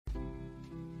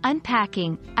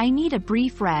Unpacking I Need a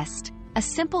Brief Rest, a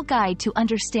simple guide to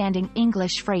understanding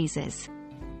English phrases.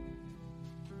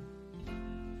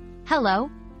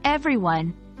 Hello,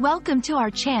 everyone. Welcome to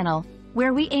our channel,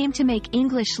 where we aim to make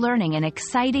English learning an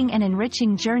exciting and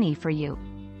enriching journey for you.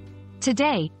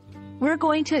 Today, we're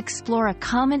going to explore a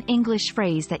common English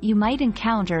phrase that you might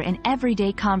encounter in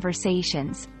everyday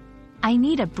conversations. I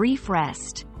need a brief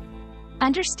rest.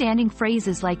 Understanding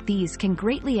phrases like these can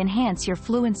greatly enhance your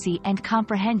fluency and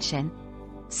comprehension.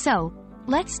 So,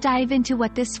 let's dive into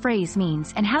what this phrase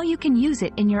means and how you can use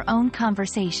it in your own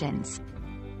conversations.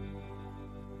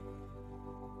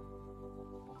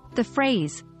 The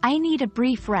phrase, I need a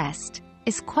brief rest,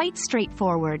 is quite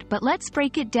straightforward, but let's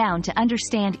break it down to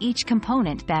understand each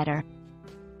component better.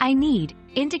 I need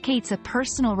indicates a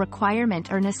personal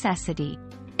requirement or necessity.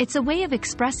 It's a way of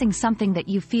expressing something that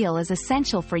you feel is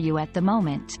essential for you at the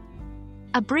moment.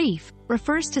 A brief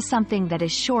refers to something that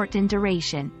is short in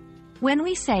duration. When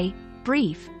we say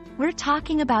brief, we're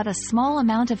talking about a small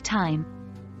amount of time.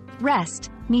 Rest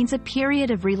means a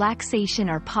period of relaxation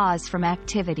or pause from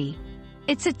activity.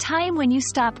 It's a time when you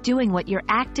stop doing what you're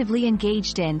actively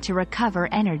engaged in to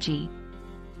recover energy.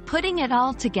 Putting it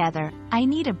all together, I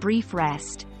need a brief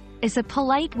rest, is a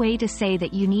polite way to say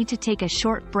that you need to take a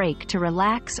short break to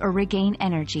relax or regain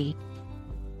energy.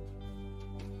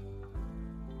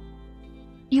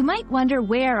 You might wonder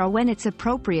where or when it's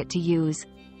appropriate to use,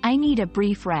 I need a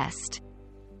brief rest.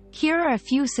 Here are a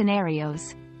few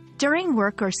scenarios. During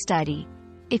work or study,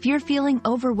 if you're feeling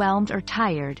overwhelmed or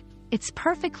tired, it's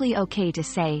perfectly okay to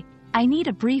say, I need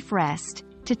a brief rest,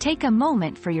 to take a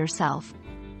moment for yourself.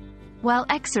 While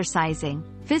exercising,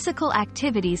 physical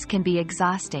activities can be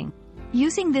exhausting.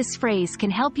 Using this phrase can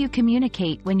help you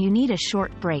communicate when you need a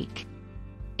short break.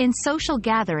 In social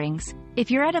gatherings,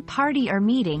 if you're at a party or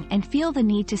meeting and feel the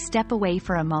need to step away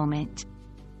for a moment,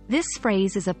 this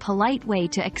phrase is a polite way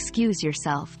to excuse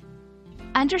yourself.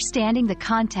 Understanding the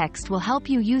context will help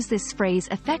you use this phrase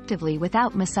effectively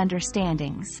without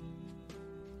misunderstandings.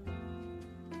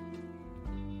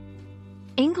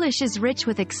 English is rich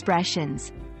with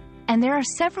expressions, and there are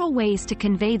several ways to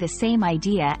convey the same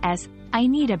idea as, I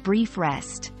need a brief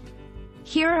rest.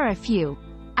 Here are a few.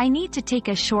 I need to take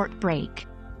a short break.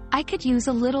 I could use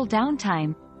a little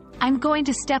downtime. I'm going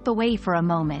to step away for a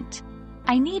moment.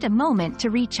 I need a moment to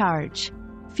recharge.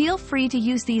 Feel free to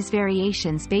use these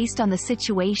variations based on the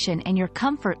situation and your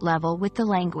comfort level with the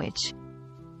language.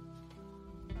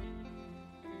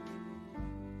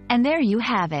 And there you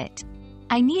have it.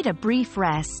 I need a brief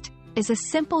rest is a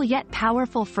simple yet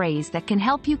powerful phrase that can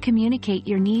help you communicate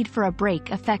your need for a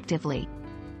break effectively.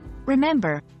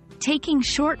 Remember, taking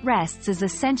short rests is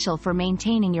essential for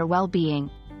maintaining your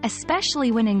well-being,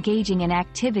 especially when engaging in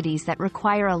activities that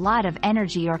require a lot of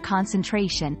energy or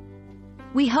concentration.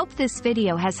 We hope this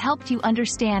video has helped you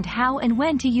understand how and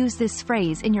when to use this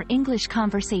phrase in your English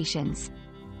conversations.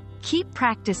 Keep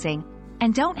practicing,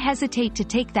 and don't hesitate to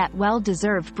take that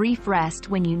well-deserved brief rest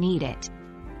when you need it.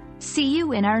 See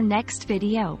you in our next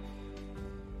video.